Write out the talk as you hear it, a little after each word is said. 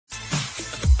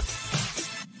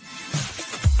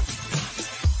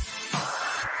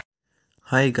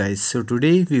Hi guys, so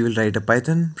today we will write a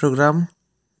Python program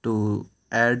to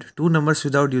add two numbers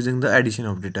without using the addition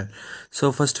operator.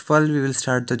 So first of all we will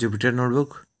start the Jupyter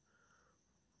notebook.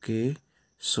 Okay,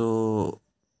 so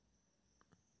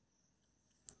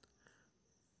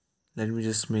let me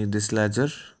just make this larger.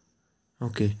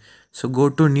 Okay, so go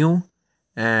to new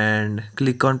and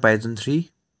click on Python 3.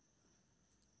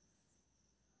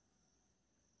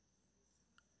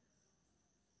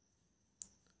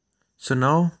 So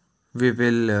now we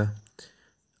will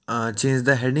change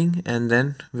the heading and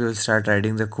then we will start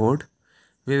writing the code.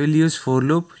 We will use for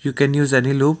loop. You can use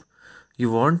any loop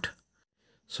you want.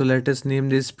 So let us name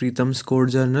this Preetham's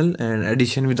code journal and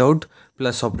addition without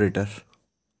plus operator.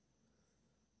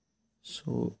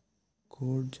 So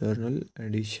code journal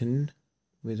addition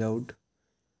without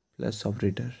plus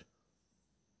operator.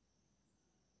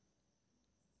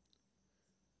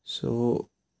 So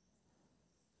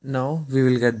now we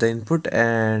will get the input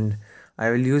and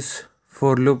I will use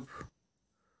for loop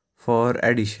for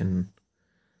addition.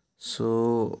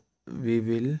 So we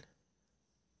will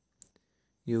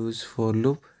use for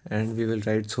loop and we will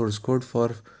write source code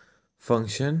for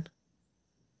function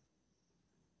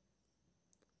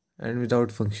and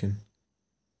without function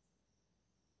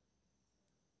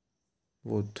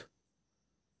both.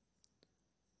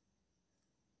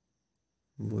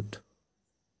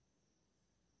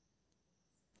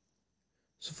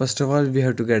 So first of all we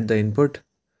have to get the input.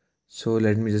 So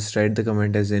let me just write the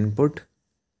comment as input,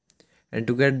 and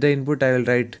to get the input I will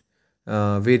write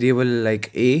variable like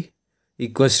a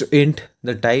equals to int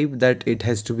the type that it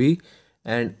has to be,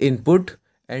 and input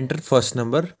enter first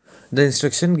number, the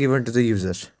instruction given to the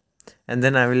user, and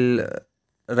then I will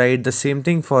write the same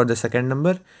thing for the second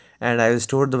number and I will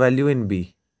store the value in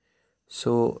b.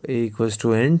 So a equals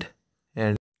to int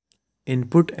and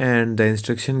input and the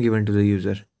instruction given to the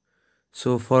user.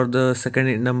 So for the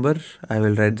second number I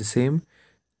will write the same.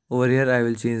 Over here I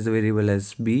will change the variable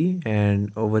as b,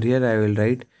 and over here I will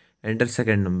write enter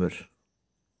second number.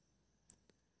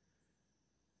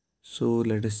 So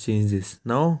let us change this.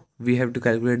 Now we have to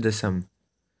calculate the sum.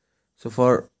 So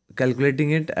for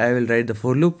calculating it I will write the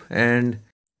for loop, and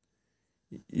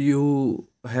you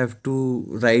have to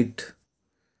write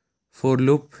for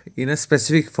loop in a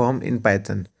specific form in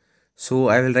Python. So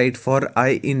I will write for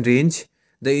I in range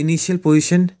the initial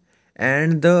position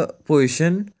and the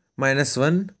position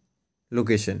 -1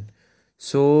 location.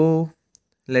 So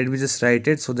let me just write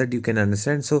it so that you can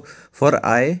understand. So for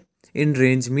I in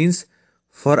range means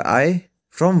for I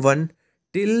from 1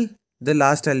 till the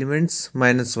last elements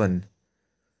 -1.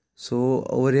 So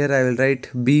over here I will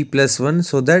write b plus 1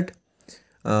 so that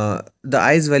the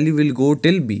i's value will go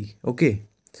till b. Okay,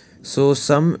 so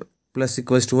sum plus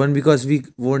equals to 1, because we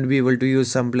won't be able to use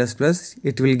sum plus plus,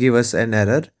 it will give us an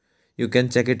error. You can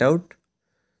check it out.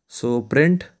 So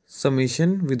print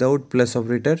summation without plus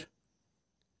operator.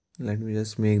 Let me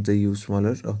just make the u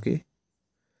smaller. Okay,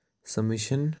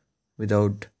 summation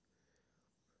without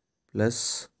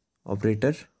plus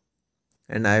operator,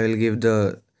 and I will give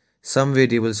the sum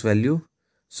variables value,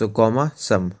 so comma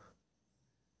sum.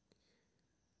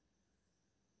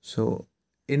 So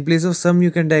in place of sum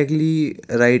you can directly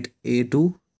write a2,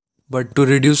 but to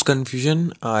reduce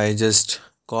confusion I just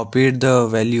copied the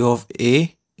value of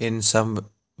a in some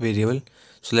variable.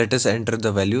 So let us enter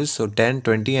the values. So 10,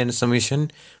 20, and summation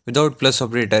without plus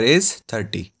operator is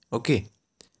 30. Okay,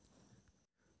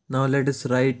 now let us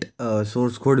write a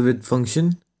source code with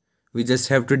function. We just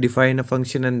have to define a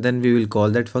function and then we will call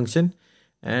that function,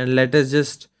 and let us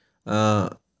just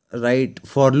write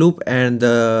for loop and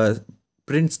the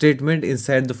print statement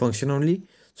inside the function only,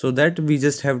 so that we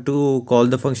just have to call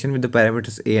the function with the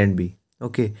parameters a and b.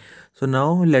 Okay, so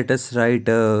now let us write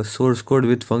a source code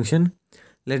with function.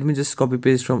 Let me just copy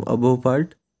paste from above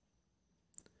part,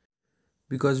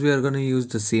 because we are going to use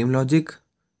the same logic,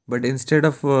 but instead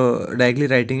of directly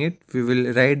writing it, we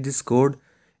will write this code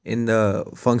in the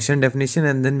function definition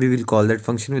and then we will call that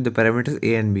function with the parameters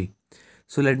a and b.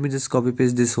 So let me just copy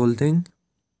paste this whole thing.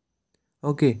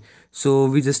 Okay, so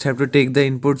we just have to take the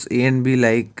inputs a and b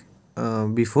like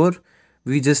before.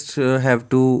 We just have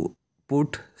to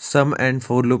put sum and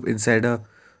for loop inside a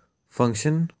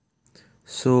function.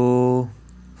 So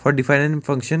for defining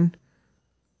function,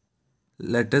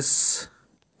 let us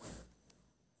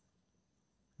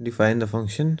define the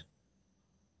function.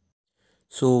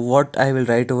 So what I will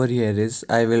write over here is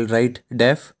I will write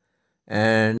def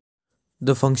and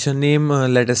the function name,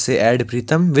 let us say add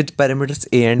Pritham, with parameters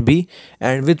a and b,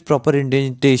 and with proper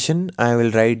indentation I will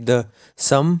write the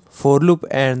sum, for loop,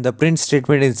 and the print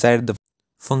statement inside the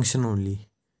function only.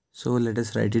 So let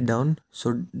us write it down.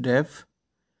 So def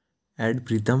add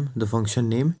Pritham, the function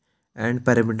name, and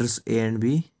parameters a and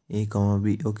b, a comma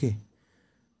b. Okay,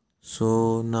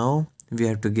 so now we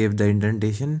have to give the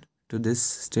indentation to this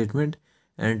statement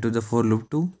and to the for loop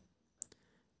 2.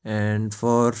 And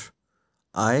for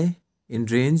I in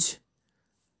range,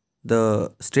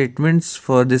 the statements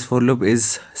for this for loop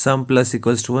is sum plus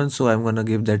equals to 1, so I'm gonna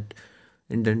give that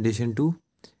indentation too.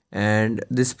 And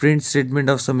this print statement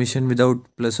of summation without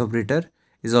plus operator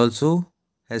is also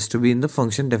has to be in the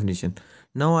function definition.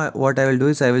 Now what I will do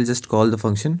is I will just call the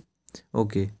function.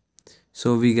 Okay,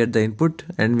 so we get the input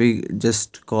and we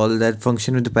just call that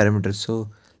function with the parameters. So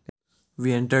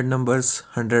we entered numbers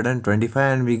 125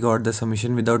 and we got the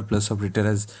summation without plus operator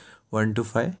as 1 to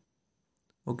 5.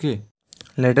 Okay,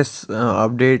 let us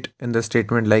update in the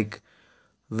statement like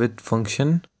with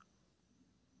function,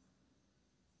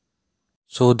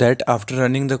 so that after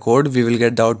running the code we will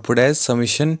get the output as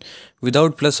summation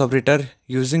without plus operator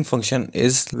using function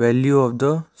is value of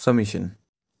the summation.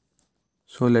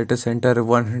 So let us enter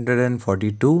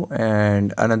 142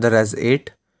 and another as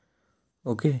 8.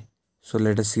 Okay, so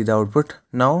let us see the output.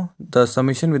 Now the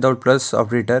summation without plus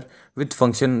operator with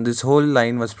function, this whole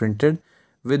line was printed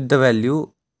with the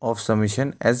value of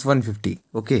summation as 150.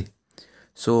 Okay,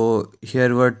 so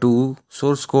here were two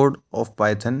source code of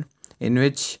Python in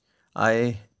which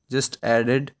I just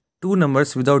added two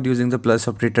numbers without using the plus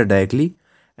operator directly,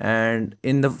 and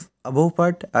in the above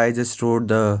part I just wrote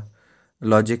the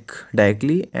logic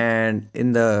directly, and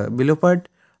in the below part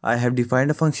I have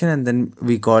defined a function and then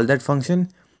we call that function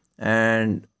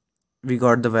and we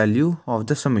got the value of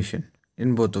the summation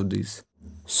in both of these.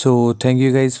 So thank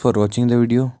you guys for watching the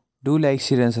video. Do like,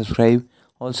 share and subscribe.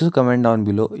 Also comment down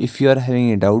below if you are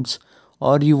having any doubts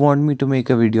or you want me to make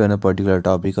a video on a particular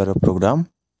topic or a program,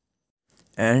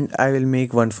 and I will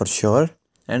make one for sure.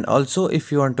 And also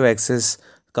if you want to access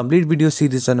complete video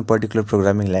series on a particular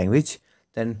programming language,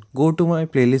 then go to my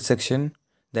playlist section,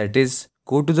 that is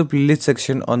go to the playlist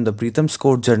section on the Preetham's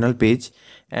Code Journal page,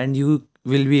 and you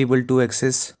will be able to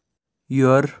access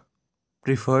your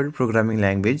preferred programming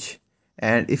language,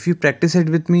 and if you practice it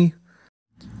with me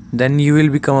then you will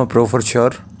become a pro for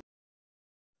sure.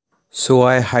 So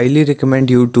I highly recommend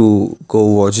you to go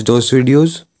watch those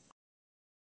videos.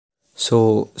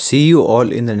 So see you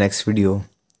all in the next video.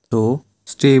 So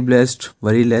stay blessed,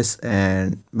 worry less,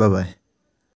 and bye bye.